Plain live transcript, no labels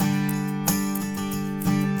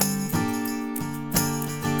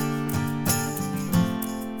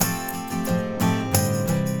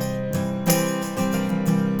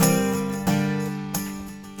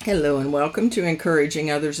Hello and welcome to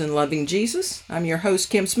Encouraging Others and Loving Jesus. I'm your host,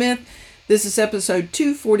 Kim Smith. This is episode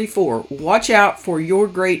 244. Watch out for your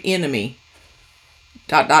great enemy, ...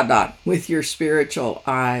 with your spiritual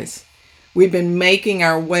eyes. We've been making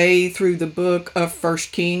our way through the book of 1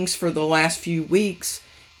 Kings for the last few weeks.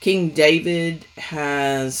 King David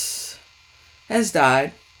has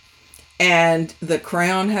died, and the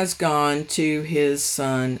crown has gone to his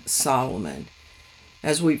son Solomon.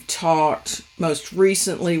 As we've talked, most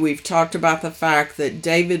recently, we've talked about the fact that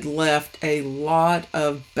David left a lot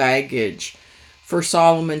of baggage for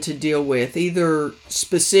Solomon to deal with, either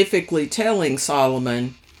specifically telling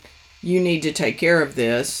Solomon, you need to take care of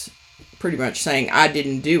this, pretty much saying, I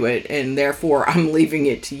didn't do it, and therefore I'm leaving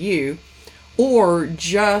it to you, or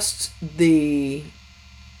just the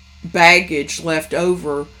baggage left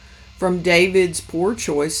over from David's poor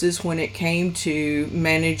choices when it came to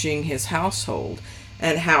managing his household,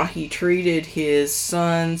 and how he treated his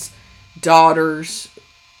sons, daughters.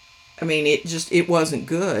 I mean, it wasn't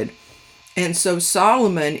good. And so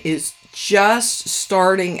Solomon is just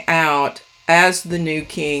starting out as the new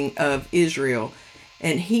king of Israel.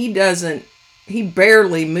 And he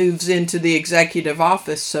barely moves into the executive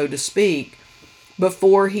office, so to speak,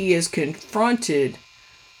 before he is confronted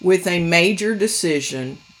with a major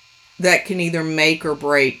decision that can either make or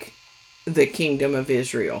break the kingdom of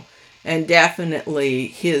Israel, and definitely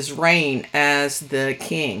his reign as the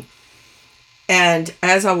king. And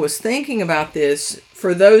as I was thinking about this,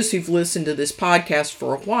 for those who've listened to this podcast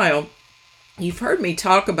for a while, you've heard me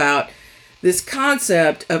talk about this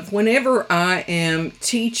concept of whenever I am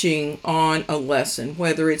teaching on a lesson,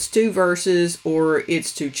 whether it's 2 verses or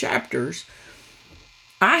it's 2 chapters,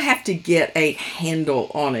 I have to get a handle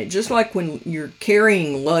on it. Just like when you're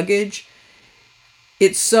carrying luggage,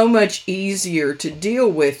 it's so much easier to deal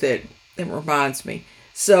with it. It reminds me.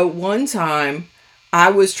 So one time I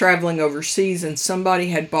was traveling overseas and somebody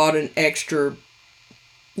had bought an extra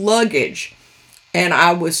luggage and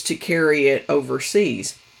I was to carry it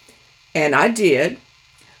overseas. And I did,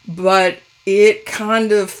 but it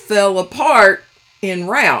kind of fell apart en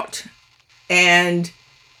route. And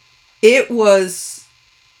it was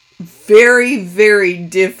very, very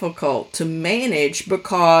difficult to manage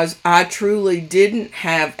because I truly didn't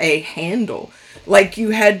have a handle. Like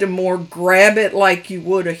you had to more grab it like you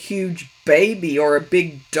would a huge baby or a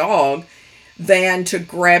big dog than to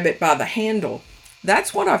grab it by the handle.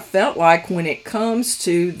 That's what I felt like when it comes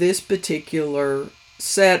to this particular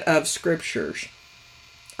set of scriptures.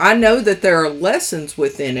 I know that there are lessons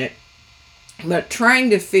within it, but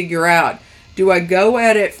trying to figure out, do I go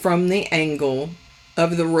at it from the angle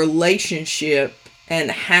of the relationship and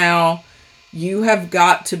how you have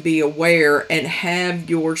got to be aware and have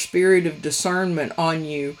your spirit of discernment on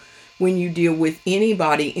you when you deal with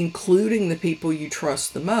anybody, including the people you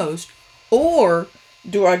trust the most? Or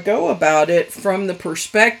do I go about it from the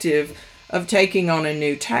perspective of taking on a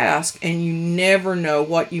new task and you never know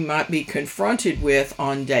what you might be confronted with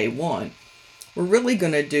on day one? We're really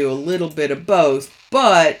going to do a little bit of both,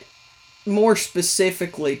 but more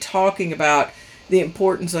specifically talking about the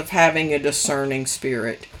importance of having a discerning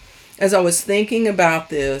spirit. As I was thinking about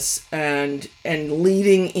this and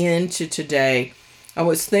leading into today, I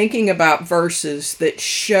was thinking about verses that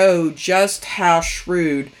show just how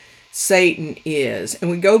shrewd Satan is.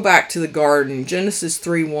 And we go back to the garden, Genesis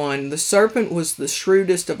 3:1. The serpent was the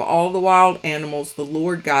shrewdest of all the wild animals the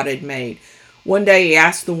Lord God had made. One day he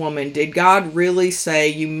asked the woman, did God really say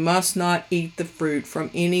you must not eat the fruit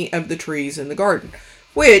from any of the trees in the garden?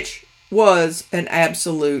 Which was an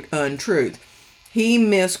absolute untruth. He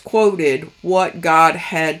misquoted what God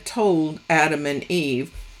had told Adam and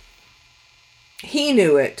Eve. He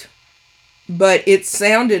knew it, but it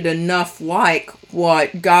sounded enough like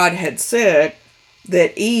what God had said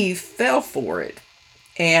that Eve fell for it.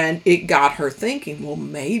 And it got her thinking, well,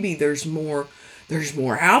 maybe there's more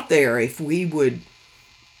out there if we would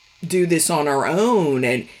do this on our own,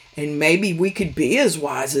 and maybe we could be as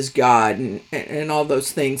wise as God, and all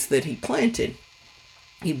those things that he planted.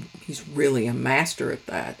 He's really a master at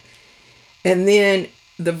that. And then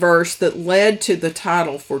the verse that led to the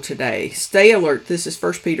title for today, stay alert. This is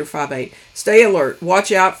 1 Peter 5:8. Stay alert.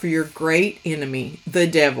 Watch out for your great enemy, the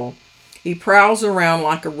devil. He prowls around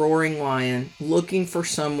like a roaring lion, looking for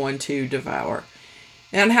someone to devour.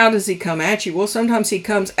 And how does he come at you? Well, sometimes he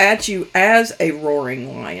comes at you as a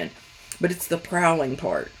roaring lion, but it's the prowling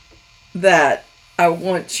part that I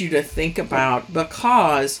want you to think about,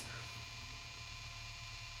 because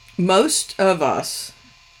most of us,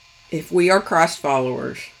 if we are Christ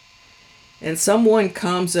followers, and someone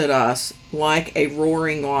comes at us like a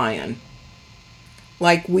roaring lion,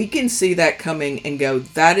 Like, we can see that coming and go,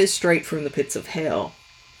 that is straight from the pits of hell.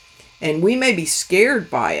 And we may be scared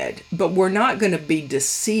by it, but we're not going to be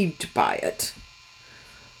deceived by it.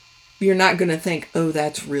 You're not going to think, oh,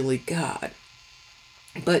 that's really God.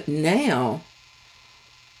 But now,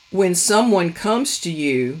 when someone comes to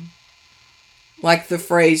you, like the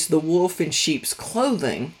phrase, the wolf in sheep's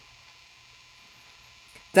clothing,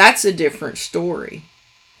 that's a different story.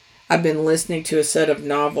 I've been listening to a set of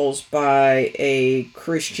novels by a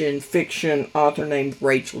Christian fiction author named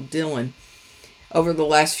Rachel Dillon over the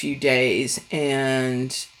last few days,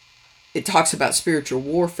 and it talks about spiritual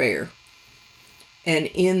warfare. And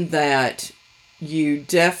in that, you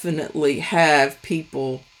definitely have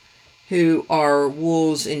people who are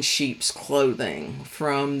wolves in sheep's clothing,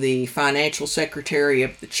 from the financial secretary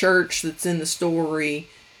of the church that's in the story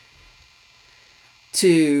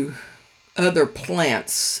to other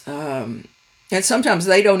plants. And sometimes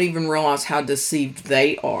they don't even realize how deceived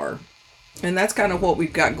they are. And that's kind of what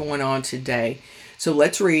we've got going on today. So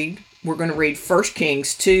let's read. We're going to read 1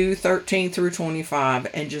 Kings 2:13 through 25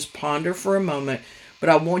 and just ponder for a moment. But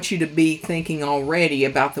I want you to be thinking already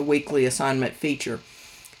about the weekly assignment feature.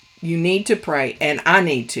 You need to pray, and I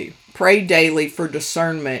need to pray daily for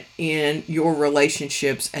discernment in your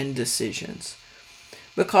relationships and decisions.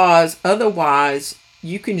 Because otherwise,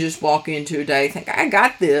 you can just walk into a day, think, I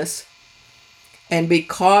got this, and be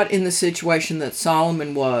caught in the situation that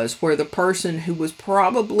Solomon was, where the person who was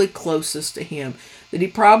probably closest to him, that he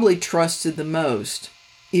probably trusted the most,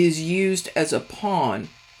 is used as a pawn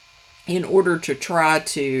in order to try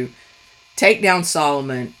to take down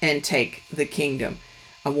Solomon and take the kingdom.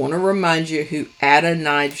 I want to remind you who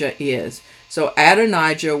Adonijah is. So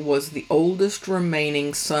Adonijah was the oldest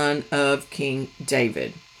remaining son of King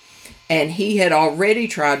David. And he had already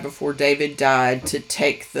tried before David died to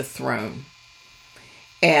take the throne.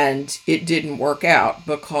 And it didn't work out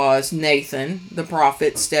because Nathan, the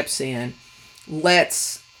prophet, steps in,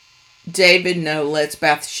 lets David know, lets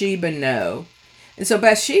Bathsheba know. And so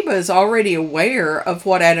Bathsheba is already aware of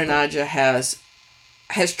what Adonijah has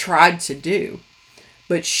tried to do.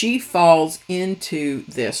 But she falls into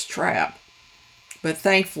this trap. But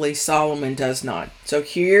thankfully, Solomon does not. So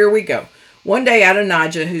here we go. One day,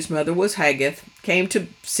 Adonijah, whose mother was Haggith, came to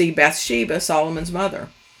see Bathsheba, Solomon's mother.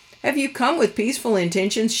 Have you come with peaceful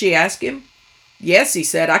intentions? She asked him. Yes, he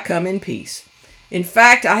said, I come in peace. In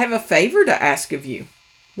fact, I have a favor to ask of you.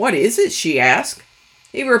 What is it? She asked.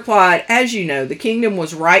 He replied, as you know, the kingdom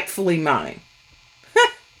was rightfully mine.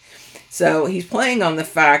 So he's playing on the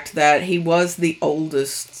fact that he was the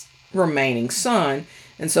oldest remaining son,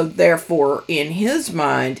 and so therefore, in his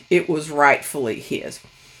mind, it was rightfully his.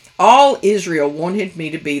 All Israel wanted me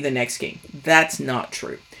to be the next king. That's not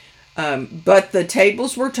true. But the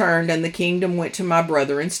tables were turned, and the kingdom went to my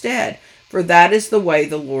brother instead, for that is the way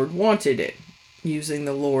the Lord wanted it. Using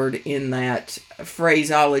the Lord in that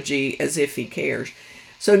phraseology as if he cares.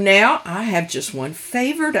 So now I have just one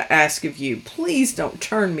favor to ask of you. Please don't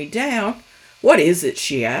turn me down. What is it?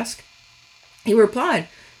 She asked. He replied,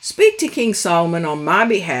 speak to King Solomon on my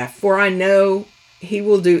behalf, for I know he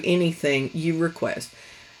will do anything you request.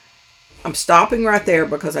 I'm stopping right there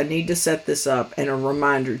because I need to set this up, and a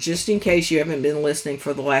reminder, just in case you haven't been listening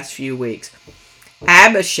for the last few weeks.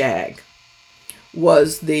 Abishag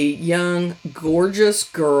was the young, gorgeous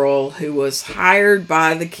girl who was hired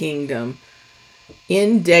by the kingdom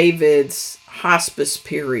in David's hospice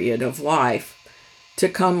period of life to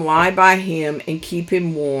come lie by him and keep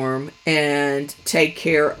him warm and take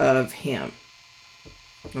care of him.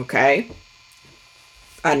 Okay?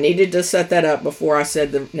 I needed to set that up before I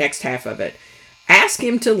said the next half of it. Ask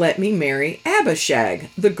him to let me marry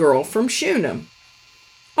Abishag, the girl from Shunem.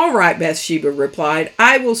 All right, Bathsheba replied,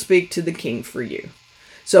 I will speak to the king for you.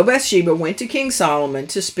 So Bathsheba went to King Solomon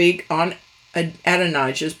to speak on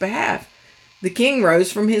Adonijah's behalf. The king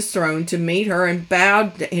rose from his throne to meet her and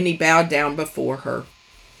he bowed down before her.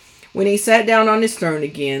 When he sat down on his throne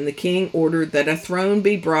again, the king ordered that a throne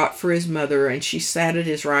be brought for his mother, and she sat at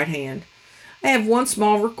his right hand. I have one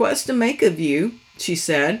small request to make of you, she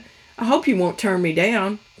said. I hope you won't turn me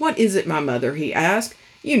down. What is it, my mother? He asked.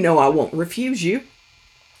 You know I won't refuse you.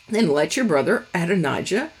 Then let your brother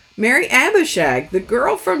Adonijah marry Abishag, the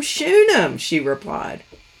girl from Shunem, she replied.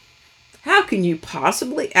 How can you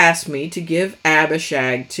possibly ask me to give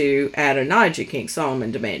Abishag to Adonijah? King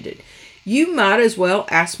Solomon demanded. You might as well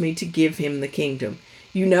ask me to give him the kingdom.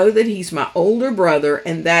 You know that he's my older brother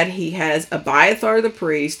and that he has Abiathar the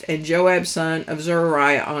priest and Joab son of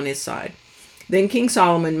Zeruiah on his side. Then King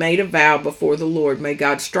Solomon made a vow before the Lord, may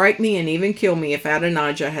God strike me and even kill me if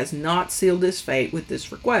Adonijah has not sealed his fate with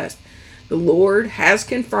this request. The Lord has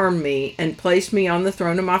confirmed me and placed me on the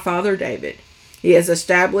throne of my father David. He has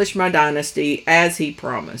established my dynasty as he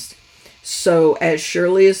promised. So as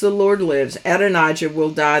surely as the Lord lives, Adonijah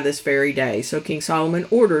will die this very day. So King Solomon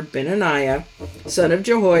ordered Benaiah, son of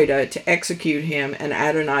Jehoiada, to execute him, and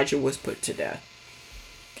Adonijah was put to death.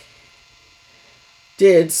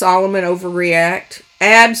 Did Solomon overreact?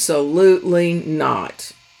 Absolutely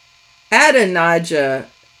not. Adonijah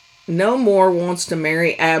no more wants to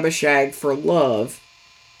marry Abishag for love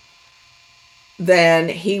than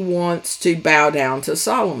he wants to bow down to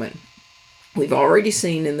Solomon. We've already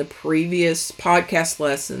seen in the previous podcast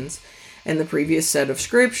lessons and the previous set of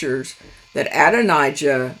scriptures that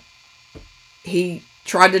Adonijah, he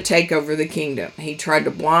tried to take over the kingdom. He tried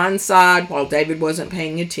to blindside while David wasn't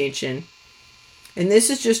paying attention. And this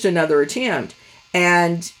is just another attempt.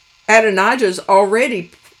 And Adonijah's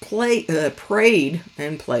already prayed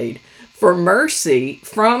for mercy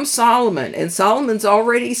from Solomon. And Solomon's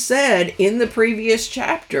already said in the previous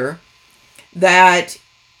chapter that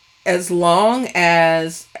as long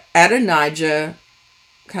as Adonijah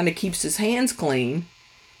kind of keeps his hands clean,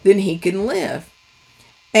 then he can live.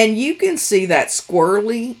 And you can see that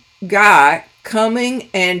squirrely guy coming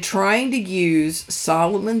and trying to use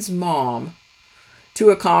Solomon's mom to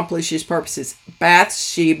accomplish his purposes.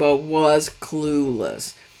 Bathsheba was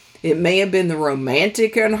clueless. It may have been the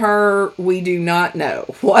romantic in her. We do not know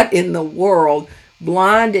what in the world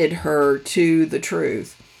blinded her to the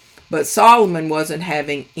truth. But Solomon wasn't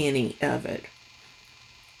having any of it.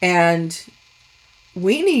 And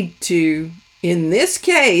we need to, in this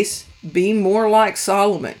case, be more like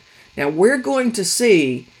Solomon. Now, we're going to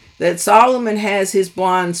see that Solomon has his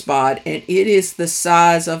blind spot, and it is the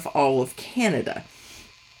size of all of Canada.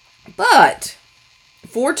 But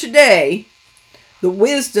for today, the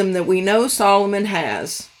wisdom that we know Solomon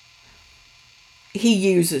has, he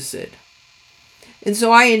uses it. And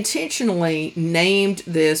so I intentionally named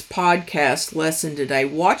this podcast lesson today,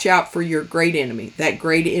 Watch Out for Your Great Enemy, that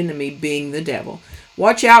great enemy being the devil.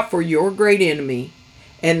 Watch out for your great enemy.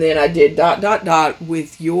 And then I did ...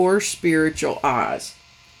 with your spiritual eyes.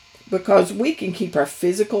 Because we can keep our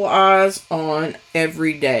physical eyes on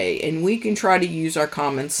every day, and we can try to use our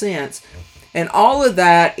common sense. And all of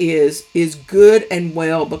that is good and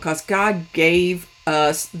well because God gave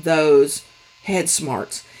us those head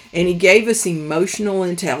smarts. And he gave us emotional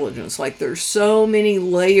intelligence. Like there's so many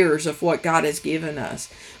layers of what God has given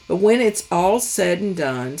us. But when it's all said and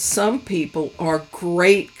done, some people are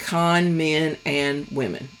great con men and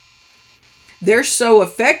women. They're so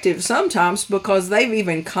effective sometimes because they've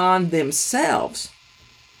even conned themselves.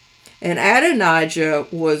 And Adonijah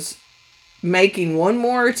was making one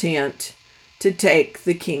more attempt to take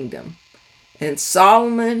the kingdom. And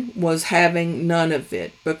Solomon was having none of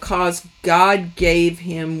it because God gave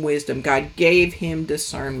him wisdom. God gave him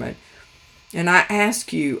discernment. And I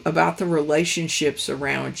ask you about the relationships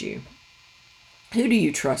around you. Who do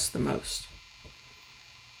you trust the most?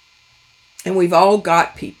 And we've all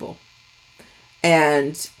got people.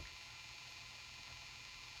 But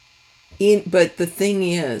the thing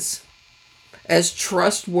is, as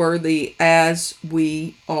trustworthy as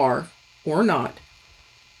we are or not,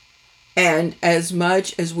 and as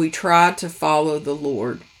much as we try to follow the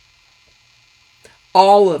Lord,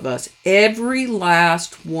 all of us, every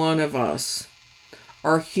last one of us,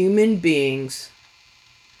 are human beings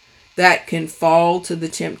that can fall to the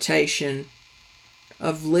temptation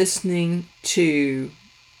of listening to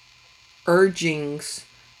urgings,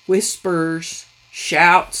 whispers,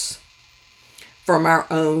 shouts from our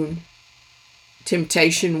own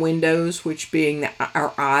temptation windows, which being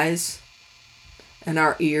our eyes and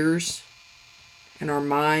our ears and our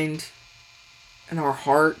mind and our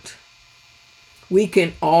heart. We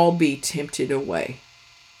can all be tempted away.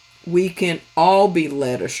 We can all be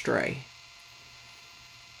led astray.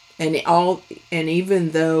 And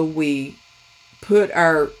even though we put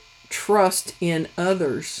our trust in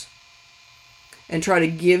others and try to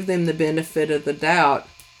give them the benefit of the doubt,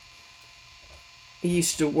 I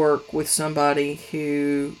used to work with somebody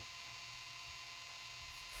who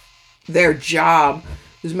their job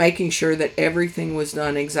was making sure that everything was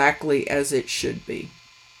done exactly as it should be.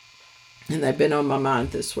 And they've been on my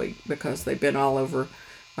mind this week because they've been all over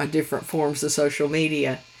my different forms of social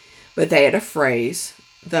media. But they had a phrase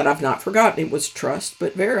that I've not forgotten. It was trust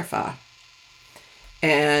but verify.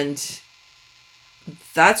 And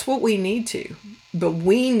that's what we need to. But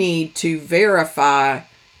we need to verify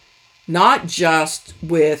not just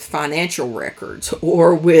with financial records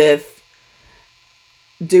or with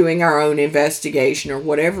doing our own investigation or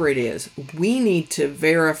whatever it is, we need to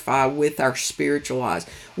verify with our spiritual eyes.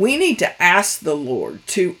 We need to ask the Lord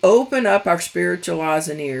to open up our spiritual eyes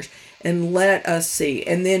and ears and let us see.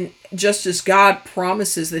 And then, just as God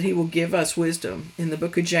promises that He will give us wisdom in the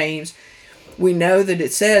book of James, we know that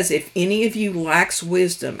it says, if any of you lacks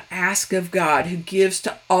wisdom, ask of God, who gives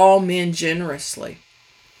to all men generously.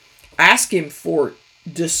 Ask Him for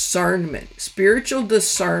discernment, spiritual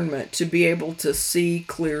discernment, to be able to see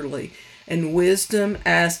clearly, and wisdom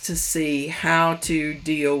as to see how to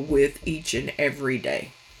deal with each and every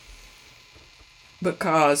day.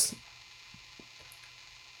 Because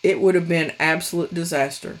it would have been absolute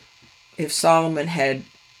disaster if Solomon had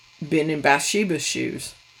been in Bathsheba's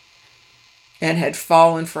shoes and had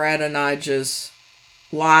fallen for Adonijah's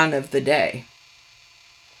line of the day.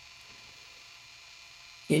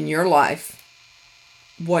 In your life,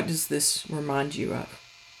 what does this remind you of?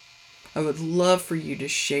 I would love for you to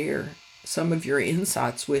share some of your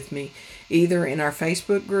insights with me, either in our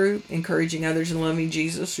Facebook group, Encouraging Others in Loving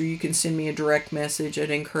Jesus, or you can send me a direct message at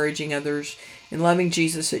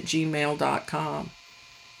encouragingotherinlovingjesus@gmail.com.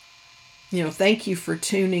 Thank you for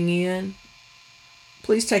tuning in.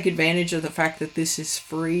 Please take advantage of the fact that this is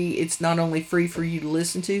free. It's not only free for you to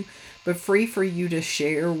listen to, but free for you to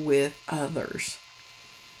share with others.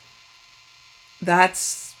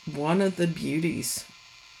 That's one of the beauties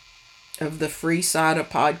of the free side of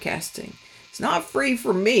podcasting. It's not free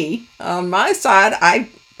for me. On my side, I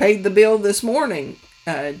paid the bill this morning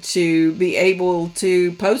to be able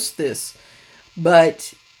to post this.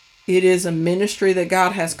 But it is a ministry that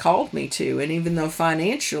God has called me to. And even though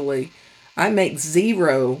financially I make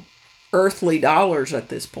zero earthly dollars at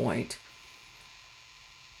this point,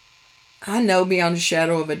 I know beyond a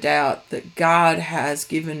shadow of a doubt that God has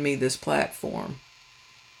given me this platform.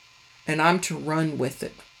 And I'm to run with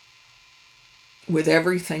it, with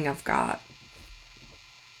everything I've got.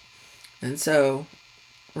 And so,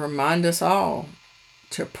 remind us all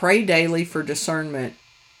to pray daily for discernment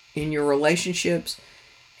in your relationships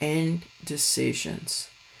and decisions.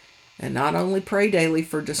 And not only pray daily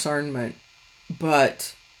for discernment,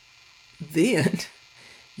 but then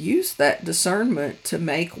use that discernment to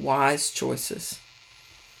make wise choices.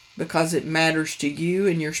 Because it matters to you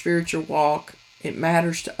in your spiritual walk. It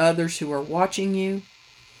matters to others who are watching you.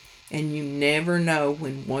 And you never know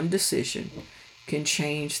when one decision can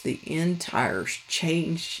change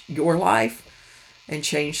change your life and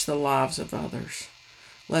change the lives of others.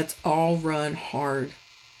 Let's all run hard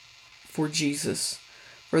for Jesus,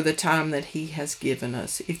 for the time that He has given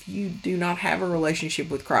us. If you do not have a relationship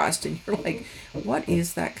with Christ and you're like, what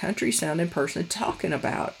is that country sounding person talking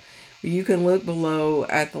about? You can look below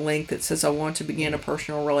at the link that says, I want to begin a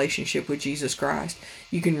personal relationship with Jesus Christ.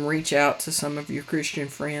 You can reach out to some of your Christian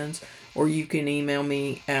friends, or you can email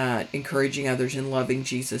me at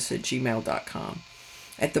encouragingotherinlovingjesus@gmail.com.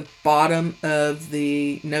 At the bottom of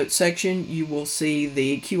the notes section, you will see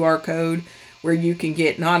the QR code where you can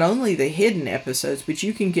get not only the hidden episodes, but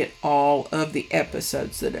you can get all of the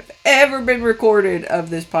episodes that have ever been recorded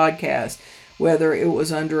of this podcast, whether it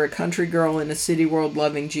was under A Country Girl in a City World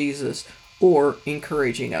Loving Jesus or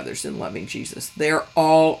Encouraging Others in Loving Jesus. They're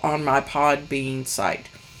all on my Podbean site.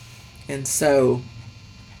 And so,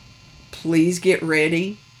 please get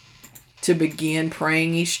ready to begin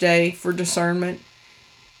praying each day for discernment.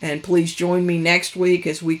 And please join me next week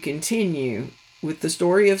as we continue with the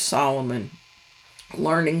story of Solomon,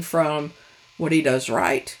 learning from what he does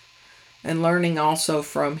right and learning also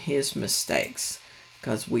from his mistakes,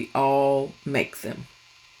 because we all make them.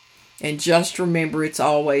 And just remember, it's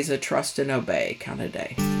always a trust and obey kind of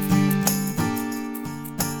day.